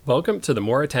Welcome to the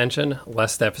More Attention,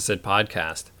 Less Deficit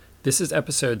podcast. This is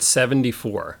episode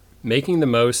 74, Making the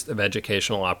Most of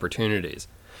Educational Opportunities.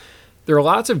 There are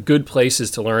lots of good places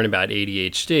to learn about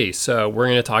ADHD, so we're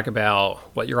going to talk about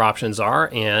what your options are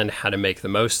and how to make the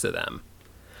most of them.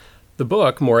 The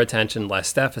book, More Attention,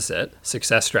 Less Deficit,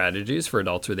 Success Strategies for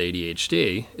Adults with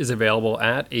ADHD, is available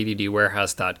at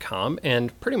addwarehouse.com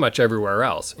and pretty much everywhere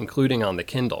else, including on the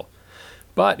Kindle.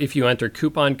 But if you enter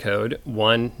coupon code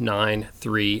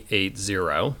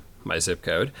 19380, my zip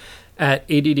code, at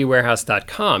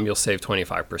addwarehouse.com, you'll save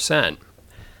 25%.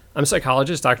 I'm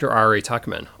psychologist Dr. Ari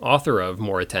Tuckman, author of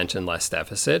More Attention, Less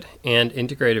Deficit and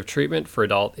Integrative Treatment for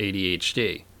Adult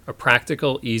ADHD, a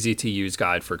practical, easy-to-use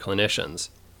guide for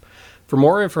clinicians. For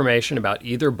more information about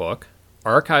either book,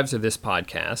 archives of this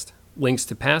podcast, links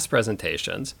to past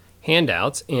presentations,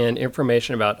 handouts, and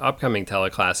information about upcoming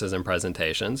teleclasses and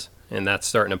presentations, and that's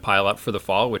starting to pile up for the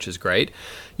fall, which is great,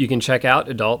 you can check out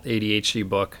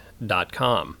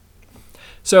adultadhdbook.com.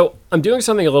 So I'm doing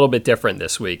something a little bit different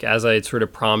this week, as I had sort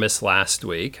of promised last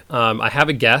week. I have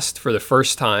a guest for the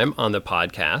first time on the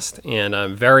podcast, and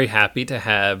I'm very happy to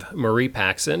have Marie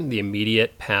Paxson, the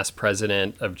immediate past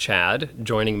president of CHADD,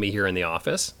 joining me here in the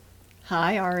office.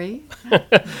 Hi, Ari.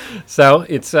 So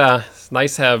it's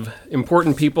nice to have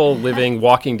important people living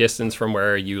walking distance from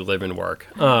where you live and work.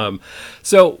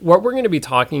 So what we're going to be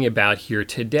talking about here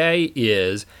today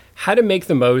is how to make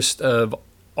the most of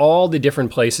all the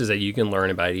different places that you can learn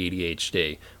about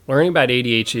ADHD. Learning about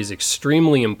ADHD is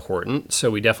extremely important, so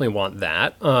we definitely want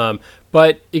that.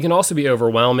 But it can also be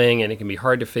overwhelming, and it can be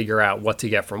hard to figure out what to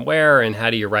get from where, and how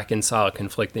do you reconcile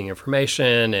conflicting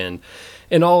information, and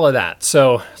all of that.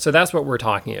 So that's what we're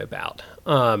talking about.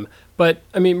 But,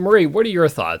 I mean, Marie, what are your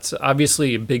thoughts?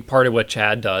 Obviously, a big part of what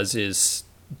CHADD does is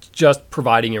just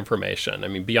providing information. I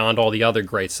mean, beyond all the other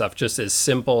great stuff, just as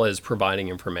simple as providing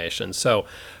information. So,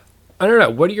 I don't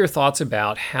know, what are your thoughts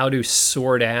about how to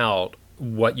sort out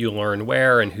what you learn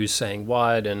where and who's saying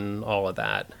what and all of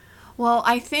that? Well,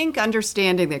 I think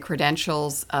understanding the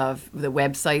credentials of the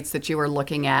websites that you are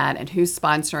looking at and who's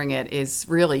sponsoring it is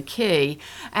really key.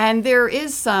 And there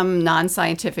is some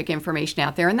non-scientific information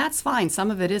out there, and that's fine. Some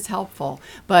of it is helpful.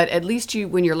 But at least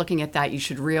when you're looking at that, you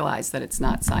should realize that it's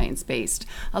not science-based.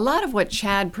 A lot of what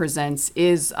CHADD presents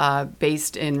is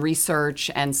based in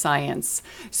research and science.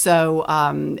 So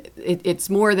it's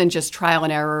more than just trial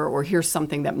and error or here's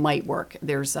something that might work.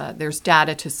 There's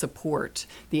data to support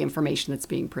the information that's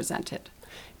being presented.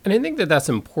 And I think that that's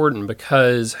important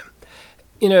because,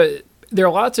 there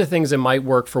are lots of things that might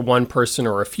work for one person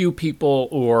or a few people,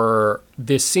 or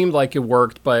this seemed like it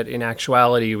worked, but in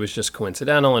actuality, it was just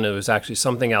coincidental and it was actually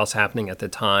something else happening at the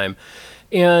time.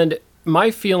 And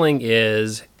my feeling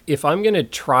is if I'm going to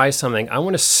try something, I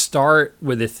want to start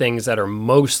with the things that are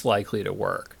most likely to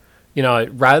work.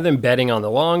 Rather than betting on the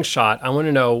long shot, I want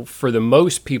to know for the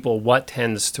most people what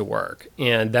tends to work.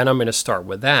 And then I'm going to start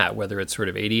with that, whether it's sort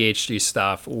of ADHD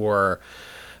stuff or,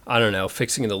 I don't know,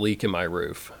 fixing the leak in my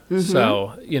roof. Mm-hmm.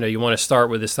 So, you want to start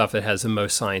with the stuff that has the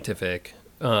most scientific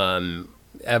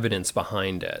evidence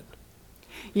behind it.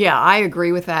 Yeah, I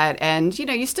agree with that. And,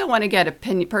 you still want to get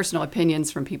personal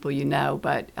opinions from people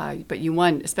but you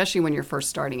want, especially when you're first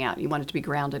starting out, you want it to be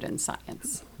grounded in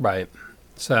science. Right.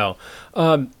 So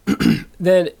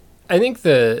then I think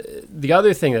the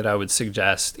other thing that I would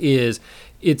suggest is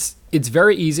it's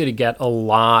very easy to get a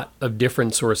lot of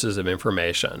different sources of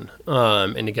information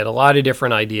and to get a lot of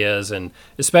different ideas. And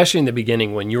especially in the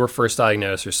beginning when you're first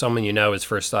diagnosed or someone is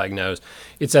first diagnosed,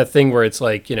 it's that thing where it's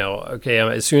like, okay,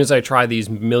 as soon as I try these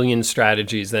million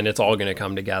strategies, then it's all going to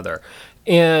come together.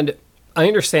 And I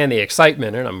understand the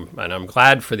excitement and I'm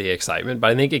glad for the excitement, but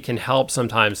I think it can help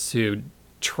sometimes to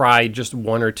try just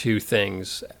one or two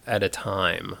things at a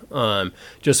time,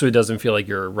 just so it doesn't feel like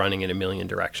you're running in a million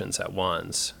directions at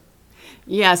once.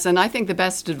 Yes, and I think the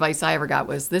best advice I ever got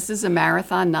was this is a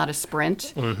marathon, not a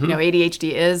sprint. Mm-hmm.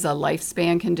 ADHD is a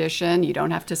lifespan condition. You don't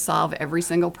have to solve every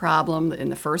single problem in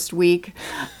the first week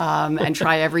and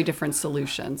try every different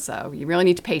solution. So you really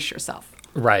need to pace yourself.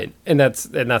 Right, and that's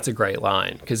a great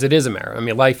line because it is a marathon. I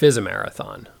mean, life is a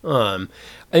marathon. I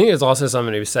think there's also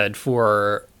someone who said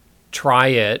try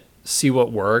it, see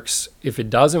what works. If it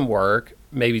doesn't work,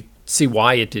 maybe see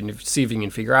why it didn't, see if you can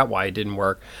figure out why it didn't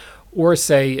work. Or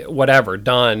say, whatever,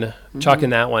 done, mm-hmm.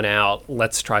 chucking that one out,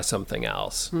 let's try something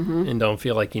else. Mm-hmm. And don't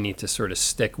feel like you need to sort of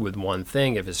stick with one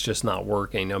thing if it's just not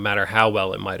working, no matter how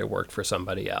well it might have worked for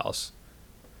somebody else.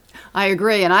 I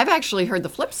agree. And I've actually heard the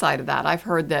flip side of that. I've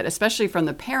heard that, especially from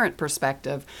the parent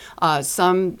perspective,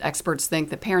 some experts think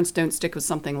that parents don't stick with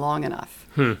something long enough.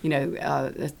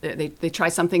 They try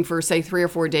something for, say, 3 or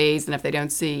 4 days, and if they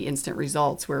don't see instant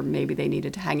results, where maybe they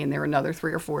needed to hang in there another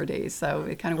 3 or 4 days. So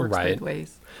it kind of works both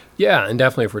ways. Yeah, and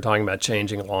definitely if we're talking about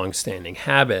changing long-standing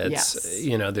habits,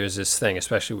 Yes. There's this thing,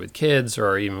 especially with kids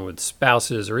or even with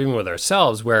spouses or even with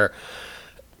ourselves, where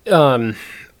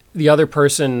the other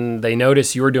person, they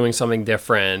notice you're doing something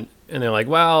different, and they're like,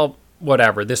 well,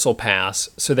 whatever, this will pass.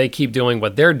 So they keep doing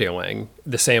what they're doing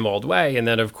the same old way, and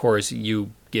then, of course,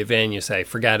 you give in, you say,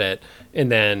 forget it,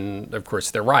 and then, of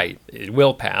course, they're right. It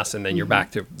will pass, and then you're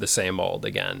back to the same old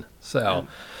again. So,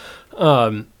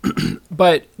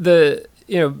 but the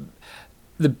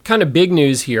kind of big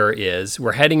news here is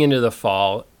we're heading into the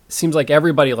fall. Seems like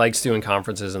everybody likes doing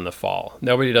conferences in the fall.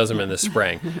 Nobody does them in the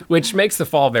spring, which makes the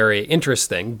fall very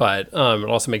interesting, but it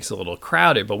also makes it a little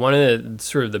crowded. But one of the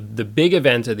sort of the big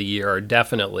event of the year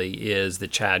definitely is the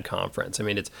CHADD conference. I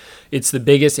mean, it's the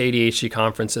biggest ADHD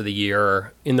conference of the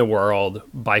year in the world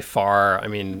by far. I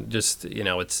mean, just,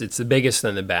 it's the biggest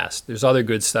and the best. There's other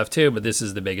good stuff too, but this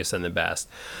is the biggest and the best.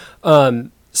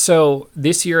 So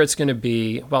this year it's going to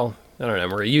be, well, I don't know,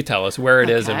 Marie, you tell us where it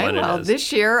is and when it is.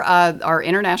 This year, our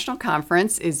international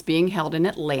conference is being held in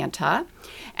Atlanta,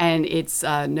 and it's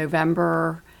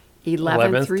November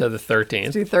 11th to the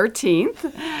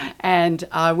 13th.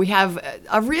 And we have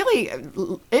a really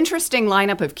interesting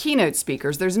lineup of keynote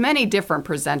speakers. There's many different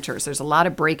presenters. There's a lot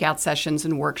of breakout sessions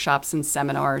and workshops and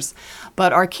seminars.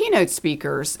 But our keynote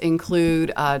speakers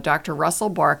include Dr. Russell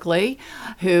Barkley,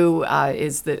 who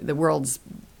is the world's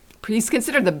he's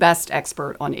considered the best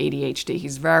expert on ADHD.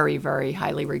 He's very, very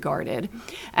highly regarded.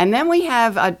 And then we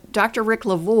have Dr. Rick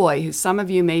Lavoie, who some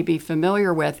of you may be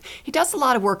familiar with. He does a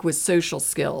lot of work with social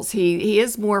skills. He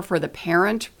is more for the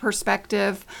parent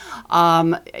perspective.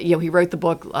 He wrote the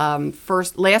book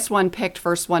Last One Picked,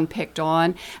 First One Picked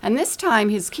On. And this time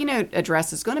his keynote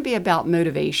address is going to be about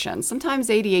motivation. Sometimes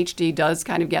ADHD does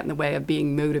kind of get in the way of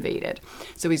being motivated.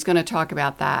 So he's going to talk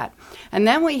about that. And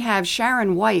then we have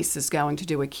Sharon Weiss is going to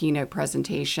do a keynote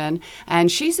presentation,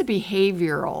 and she's a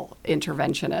behavioral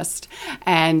interventionist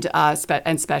and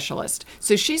specialist.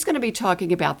 So she's going to be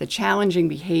talking about the challenging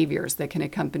behaviors that can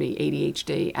accompany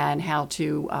ADHD and how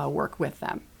to work with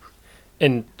them.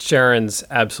 And Sharon's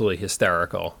absolutely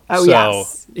hysterical. Oh, so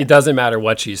yes. It doesn't matter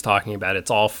what she's talking about.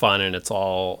 It's all fun and it's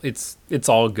all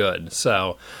good.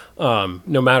 So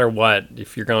no matter what,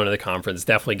 if you're going to the conference,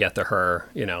 definitely get to her,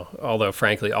 although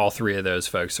frankly, all three of those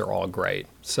folks are all great.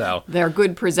 So they're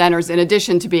good presenters in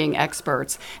addition to being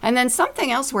experts. And then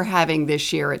something else we're having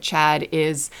this year at CHADD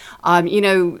is,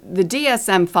 the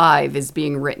DSM-5 is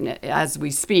being written as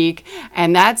we speak,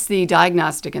 and that's the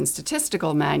Diagnostic and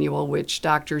Statistical Manual, which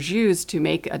doctors use to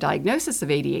make a diagnosis of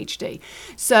ADHD.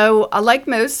 So like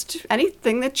most,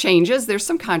 anything that changes, there's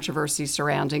some controversy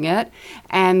surrounding it.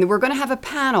 And we're going to have a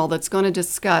panel that's going to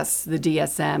discuss the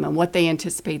DSM and what they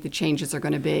anticipate the changes are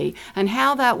going to be and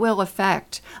how that will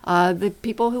affect the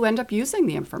people who end up using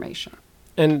the information.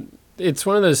 And it's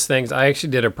one of those things. I actually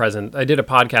did a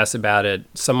podcast about it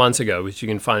some months ago, which you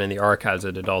can find in the archives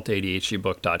at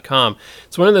adultadhdbook.com.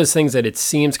 It's one of those things that it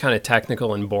seems kind of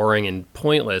technical and boring and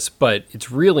pointless, but it's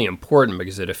really important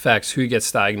because it affects who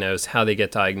gets diagnosed, how they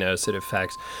get diagnosed. It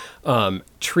affects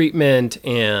treatment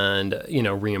and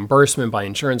reimbursement by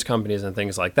insurance companies and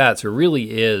things like that. So it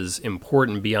really is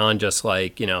important beyond just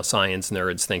like science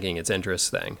nerds thinking it's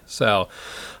interesting. So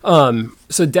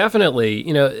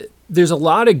definitely there's a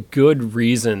lot of good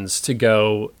reasons to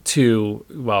go to,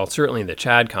 well, certainly the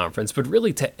CHADD conference, but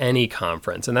really to any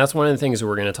conference. And that's one of the things that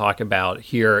we're going to talk about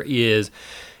here is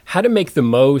how to make the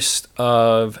most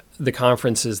of the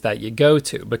conferences that you go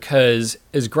to, because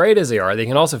as great as they are, they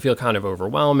can also feel kind of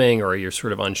overwhelming, or you're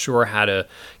sort of unsure how to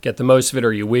get the most of it,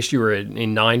 or you wish you were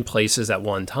in 9 places at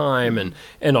one time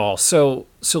and all. So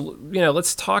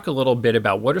let's talk a little bit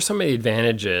about what are some of the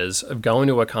advantages of going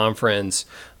to a conference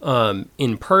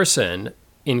in person,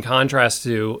 in contrast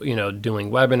to,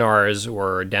 doing webinars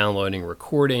or downloading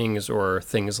recordings or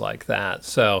things like that.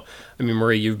 So, I mean,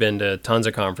 Marie, you've been to tons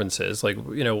of conferences. Like,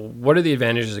 what are the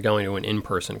advantages of going to an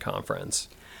in-person conference?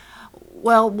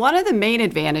 Well, one of the main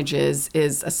advantages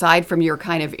is, aside from you're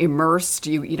kind of immersed,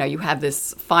 you have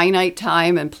this finite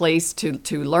time and place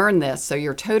to learn this, so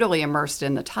you're totally immersed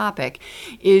in the topic,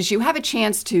 is you have a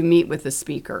chance to meet with the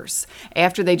speakers.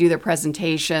 After they do their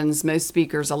presentations, most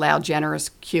speakers allow generous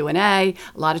Q&A. A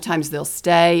lot of times they'll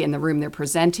stay in the room they're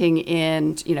presenting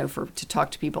in, to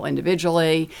talk to people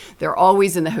individually. They're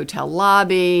always in the hotel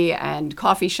lobby and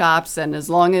coffee shops, and as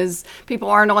long as people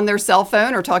aren't on their cell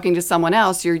phone or talking to someone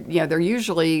else, you're they're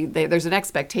usually, there's an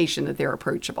expectation that they're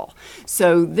approachable.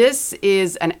 So this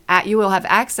is you will have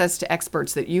access to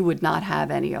experts that you would not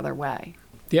have any other way.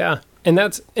 Yeah. And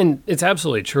it's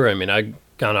absolutely true. I mean, I've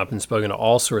gone up and spoken to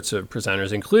all sorts of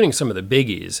presenters, including some of the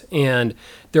biggies, and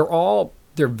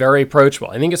they're very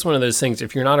approachable. I think it's one of those things,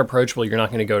 if you're not approachable, you're not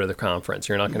going to go to the conference.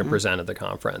 You're not going to present at the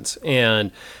conference.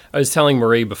 And I was telling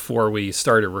Marie before we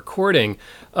started recording,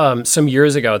 some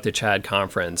years ago at the CHAD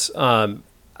conference,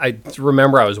 I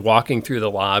remember I was walking through the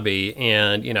lobby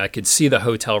and, I could see the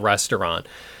hotel restaurant.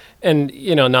 And,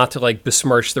 not to like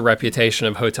besmirch the reputation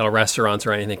of hotel restaurants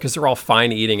or anything, because they're all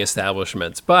fine eating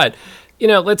establishments. But,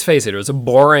 let's face it was a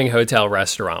boring hotel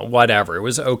restaurant, whatever. It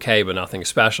was okay, but nothing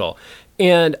special.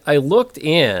 And I looked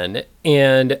in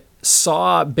and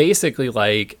saw basically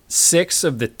like 6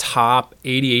 of the top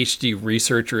ADHD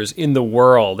researchers in the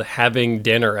world having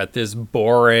dinner at this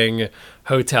boring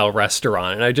hotel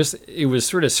restaurant. And it was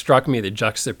sort of struck me the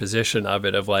juxtaposition of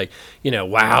it of like,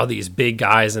 wow, these big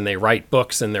guys and they write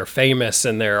books and they're famous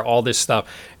and they're all this stuff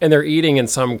and they're eating in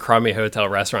some crummy hotel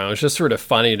restaurant. It was just sort of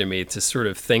funny to me to sort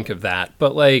of think of that.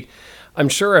 But like, I'm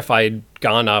sure if I'd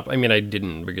gone up, I mean, I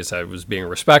didn't because I was being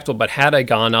respectful, but had I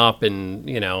gone up and,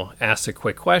 asked a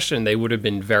quick question, they would have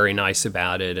been very nice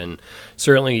about it. And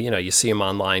certainly, you see them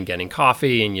online getting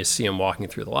coffee and you see them walking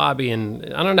through the lobby.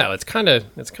 And I don't know, it's kind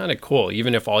of cool.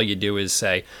 Even if all you do is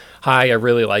say, hi, I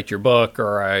really liked your book,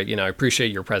 or I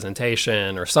appreciate your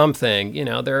presentation or something,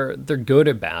 they're good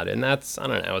about it. And that's, I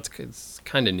don't know, it's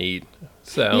kind of neat.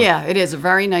 So yeah, it is a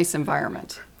very nice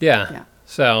environment. Yeah.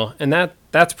 So, and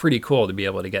that's pretty cool to be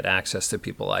able to get access to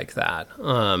people like that.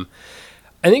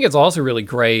 I think it's also really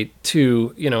great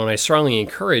to, and I strongly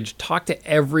encourage, talk to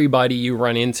everybody you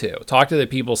run into. Talk to the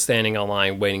people standing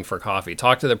online waiting for coffee.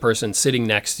 Talk to the person sitting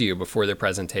next to you before the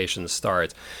presentation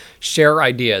starts. Share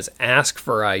ideas, ask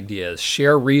for ideas,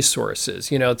 share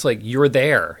resources. It's like you're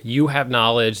there. You have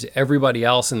knowledge. Everybody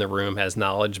else in the room has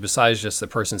knowledge besides just the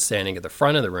person standing at the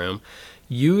front of the room.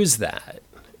 Use that.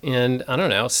 And I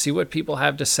don't know, see what people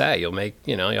have to say.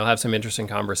 You'll have some interesting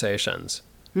conversations.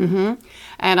 Mm-hmm.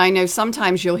 And I know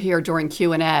sometimes you'll hear during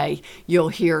Q&A, you'll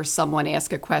hear someone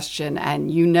ask a question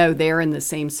and they're in the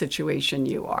same situation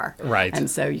you are. Right. And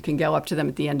so you can go up to them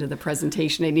at the end of the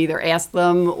presentation and either ask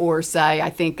them or say, I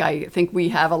think we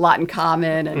have a lot in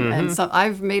common. And so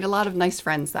I've made a lot of nice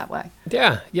friends that way.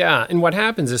 Yeah. And what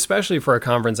happens, especially for a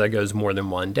conference that goes more than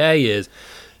one day, is,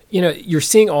 you're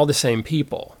seeing all the same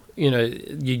people.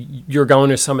 You're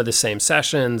going to some of the same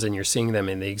sessions and you're seeing them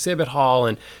in the exhibit hall.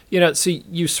 And, so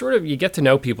you get to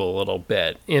know people a little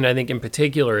bit. And I think in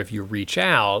particular, if you reach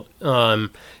out, I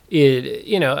don't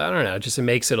know, just it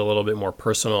makes it a little bit more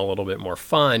personal, a little bit more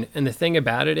fun. And the thing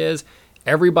about it is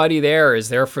everybody there is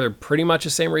there for pretty much the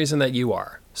same reason that you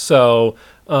are. So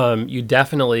you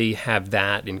definitely have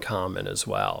that in common as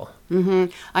well. Mm-hmm.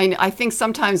 I think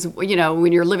sometimes,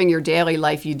 when you're living your daily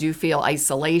life, you do feel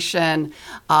isolation.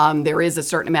 There is a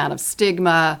certain amount of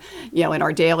stigma, in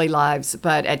our daily lives.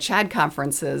 But at CHAD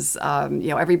conferences,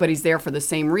 everybody's there for the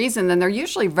same reason, and they're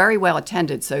usually very well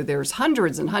attended. So there's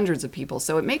hundreds and hundreds of people.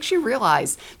 So it makes you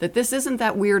realize that this isn't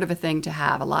that weird of a thing to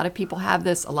have. A lot of people have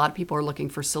this. A lot of people are looking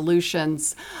for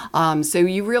solutions. So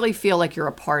you really feel like you're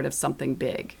a part of something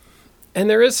big. And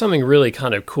there is something really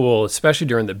kind of cool, especially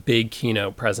during the big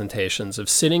keynote presentations, of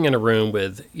sitting in a room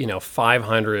with,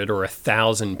 500 or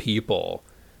 1,000 people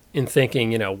and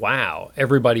thinking, wow,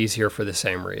 everybody's here for the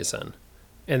same reason.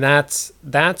 And that's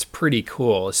pretty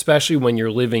cool, especially when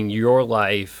you're living your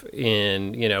life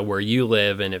in, where you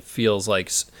live and it feels like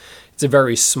it's a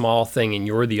very small thing and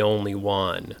you're the only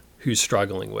one who's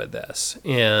struggling with this.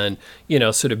 And,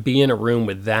 so to be in a room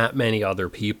with that many other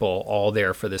people all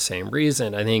there for the same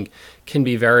reason, I think can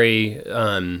be very,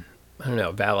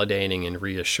 validating and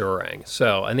reassuring.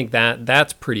 So I think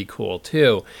that's pretty cool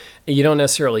too. You don't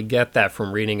necessarily get that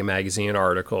from reading a magazine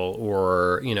article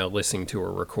or, listening to a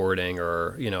recording or,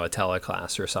 a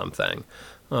teleclass or something.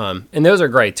 And those are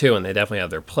great too, and they definitely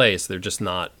have their place. They're just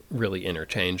not really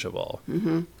interchangeable.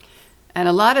 Mm-hmm. And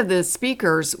a lot of the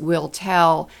speakers will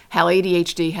tell how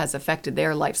ADHD has affected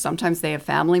their life. Sometimes they have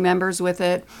family members with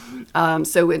it.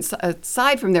 So it's,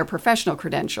 aside from their professional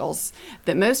credentials,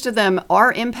 that most of them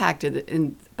are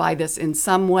impacted by this in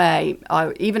some way,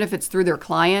 even if it's through their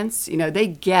clients. They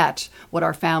get what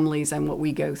our families and what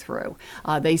we go through.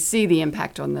 They see the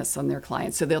impact on this on their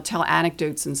clients. So they'll tell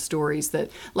anecdotes and stories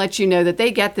that let you know that they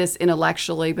get this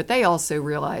intellectually, but they also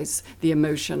realize the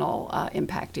emotional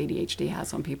impact ADHD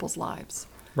has on people's lives.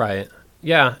 Right.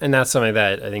 Yeah, and that's something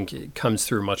that I think comes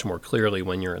through much more clearly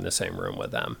when you're in the same room with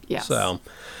them. Yes. So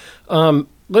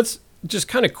just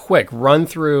kind of quick run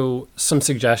through some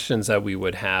suggestions that we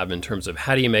would have in terms of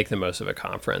how do you make the most of a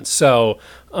conference. So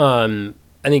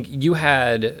I think you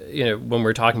had, when we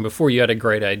were talking before, you had a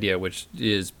great idea, which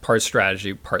is part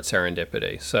strategy, part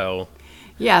serendipity. So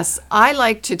Yes, I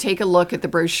like to take a look at the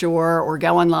brochure or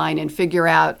go online and figure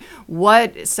out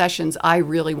what sessions I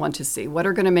really want to see. What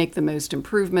are going to make the most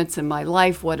improvements in my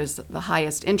life? What is the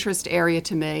highest interest area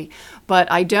to me?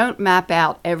 But I don't map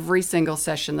out every single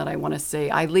session that I want to see.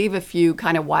 I leave a few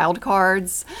kind of wild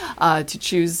cards to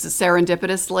choose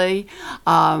serendipitously.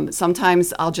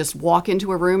 Sometimes I'll just walk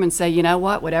into a room and say, you know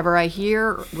what, whatever I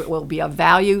hear will be of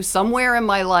value somewhere in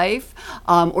my life.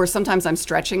 Or sometimes I'm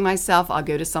stretching myself. I'll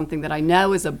go to something that I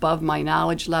know is above my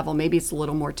knowledge level. Maybe it's a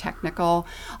little more technical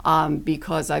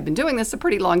because I've been doing this a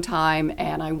pretty long time,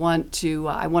 and I want to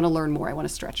learn more. I want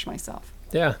to stretch myself.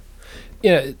 Yeah.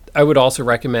 I would also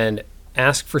recommend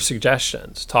ask for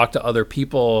suggestions. Talk to other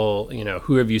people.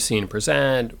 Who have you seen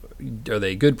present? Are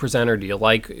they a good presenter? Do you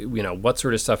like, what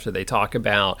sort of stuff do they talk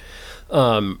about?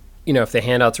 If the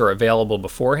handouts are available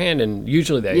beforehand, and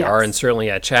usually they are, and certainly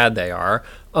at CHAD they are,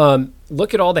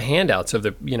 look at all the handouts of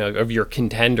of your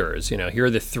contenders. Here are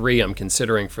the 3 I'm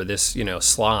considering for this,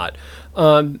 slot.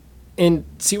 And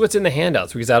see what's in the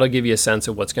handouts, because that'll give you a sense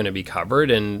of what's going to be covered.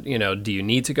 And, do you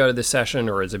need to go to the session,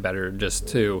 or is it better just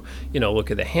to, look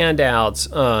at the handouts,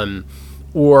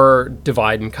 or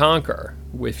divide and conquer?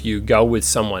 If you go with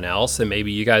someone else, then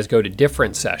maybe you guys go to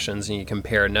different sessions and you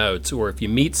compare notes. Or if you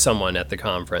meet someone at the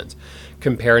conference,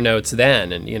 compare notes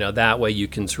then. And, that way you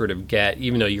can sort of get,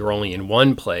 even though you're only in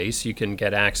one place, you can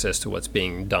get access to what's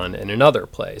being done in another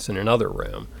place, in another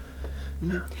room.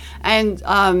 And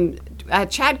at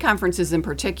CHAD conferences in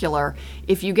particular,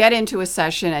 if you get into a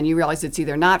session and you realize it's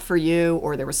either not for you,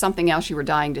 or there was something else you were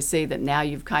dying to see that now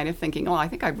you've kind of thinking, I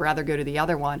think I'd rather go to the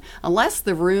other one. Unless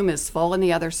the room is full in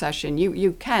the other session,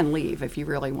 you can leave if you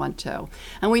really want to.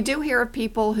 And we do hear of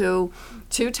people who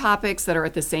 2 topics that are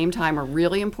at the same time are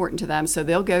really important to them, so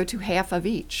they'll go to half of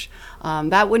each.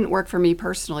 That wouldn't work for me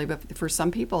personally, but for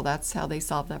some people, that's how they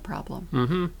solve that problem.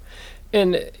 Mm-hmm.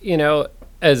 And,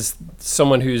 as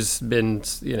someone who's been,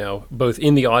 both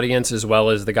in the audience as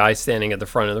well as the guy standing at the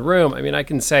front of the room, I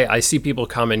can say I see people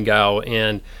come and go,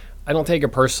 and I don't take it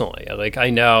personally. Like,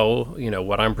 I know,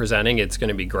 what I'm presenting, it's going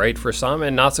to be great for some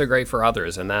and not so great for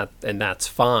others, and that's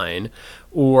fine.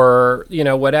 Or,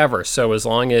 whatever. So as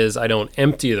long as I don't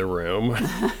empty the room.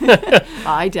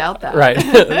 I doubt that. Right.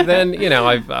 Then,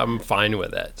 I'm fine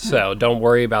with it. So don't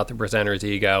worry about the presenter's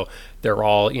ego. They're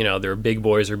all, they're big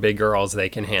boys or big girls. They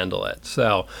can handle it.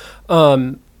 So,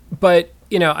 but,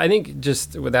 I think,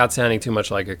 just without sounding too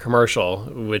much like a commercial,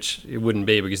 which it wouldn't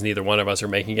be because neither one of us are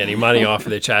making any money off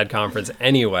of the CHAD conference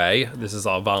anyway. This is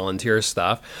all volunteer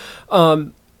stuff.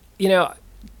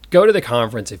 Go to the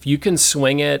conference. If you can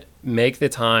swing it, make the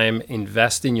time,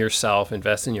 invest in yourself,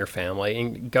 invest in your family,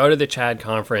 and go to the CHAD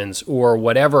conference or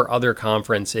whatever other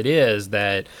conference it is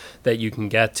that you can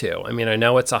get to. I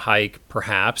know it's a hike,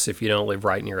 perhaps, if you don't live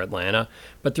right near Atlanta,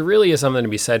 but there really is something to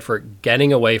be said for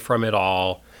getting away from it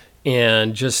all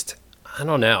and just, I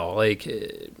don't know,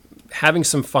 like having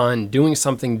some fun, doing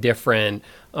something different.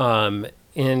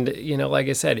 And, like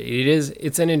I said,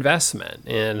 it's an investment,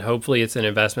 and hopefully it's an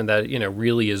investment that,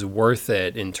 really is worth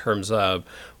it in terms of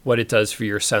what it does for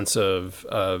your sense of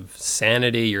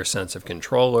sanity, your sense of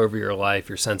control over your life,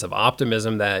 your sense of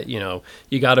optimism that,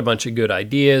 you got a bunch of good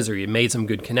ideas or you made some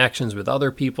good connections with other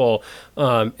people,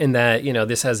 and that,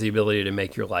 this has the ability to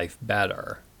make your life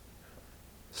better.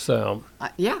 So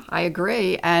yeah, I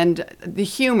agree. And the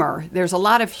humor, there's a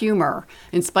lot of humor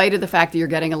in spite of the fact that you're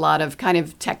getting a lot of kind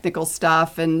of technical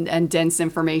stuff and dense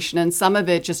information, and some of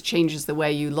it just changes the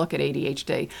way you look at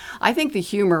ADHD. I think the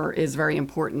humor is very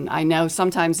important. I know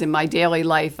sometimes in my daily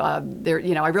life, I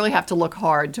really have to look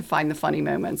hard to find the funny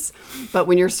moments. But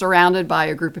when you're surrounded by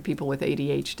a group of people with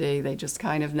ADHD, they just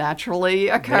kind of naturally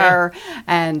occur. Yeah.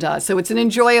 And so it's an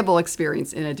enjoyable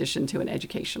experience in addition to an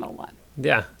educational one.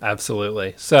 Yeah,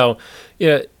 absolutely. So,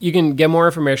 you can get more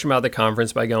information about the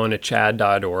conference by going to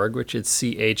chad.org, which is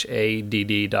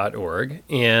CHADD.org.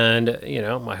 And,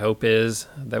 my hope is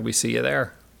that we see you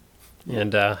there.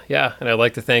 And, and I'd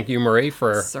like to thank you, Marie,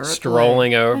 for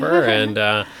strolling over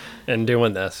and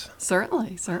doing this.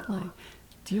 Certainly.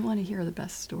 Do you want to hear the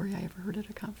best story I ever heard at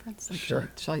a conference? Like, Sure.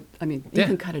 I mean, you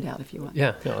can cut it out if you want.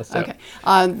 Yeah, no, let's do Okay.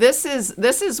 it. This is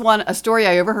a story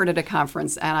I overheard at a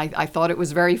conference, and I thought it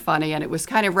was very funny, and it was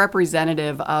kind of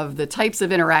representative of the types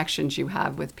of interactions you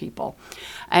have with people.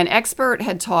 An expert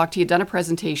had talked, he had done a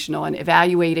presentation on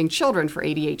evaluating children for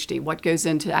ADHD, what goes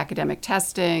into academic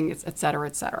testing, et cetera,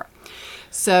 et cetera.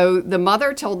 So the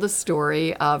mother told the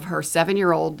story of her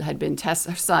 7-year-old her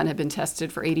son had been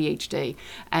tested for ADHD,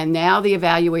 and now the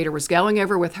evaluator was going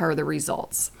over with her the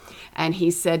results. And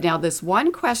he said, now this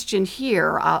one question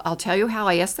here, I'll tell you how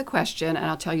I asked the question, and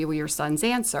I'll tell you your son's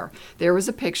answer. There was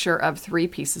a picture of 3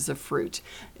 pieces of fruit.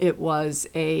 It was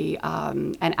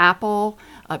an apple,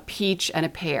 a peach, and a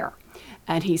pear.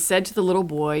 And he said to the little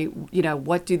boy,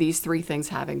 what do these 3 things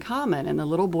have in common? And the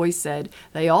little boy said,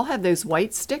 they all have those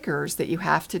white stickers that you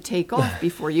have to take off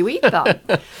before you eat them.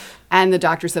 And the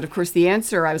doctor said, of course, the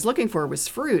answer I was looking for was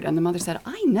fruit. And the mother said,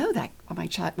 I know that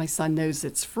my son knows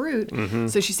it's fruit. Mm-hmm.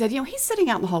 So she said, he's sitting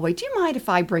out in the hallway. Do you mind if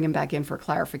I bring him back in for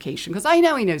clarification? Because I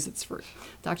know he knows it's fruit.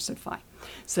 The doctor said, fine.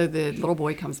 So the little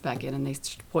boy comes back in and they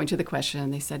point to the question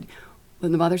and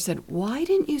the mother said, why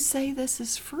didn't you say this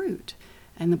is fruit?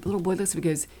 And the little boy looks and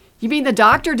goes, you mean the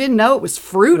doctor didn't know it was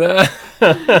fruit?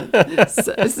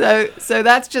 so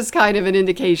that's just kind of an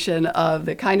indication of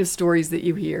the kind of stories that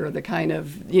you hear, the kind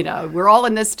of, we're all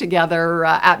in this together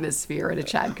atmosphere at a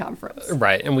CHADD conference.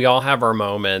 Right. And we all have our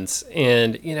moments.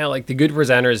 And, like the good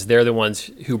presenters, they're the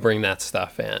ones who bring that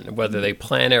stuff in, whether they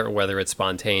plan it or whether it's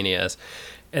spontaneous.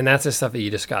 And that's the stuff that you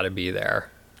just got to be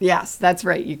there. Yes, that's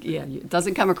right. It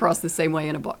doesn't come across the same way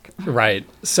in a book. Right.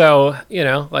 So,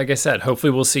 like I said, hopefully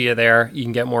we'll see you there. You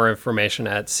can get more information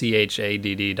at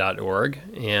chadd.org.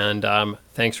 And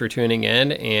thanks for tuning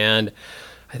in. And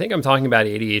I think I'm talking about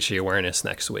ADHD awareness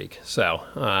next week. So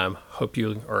hope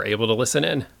you are able to listen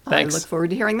in. Thanks. I look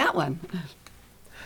forward to hearing that one.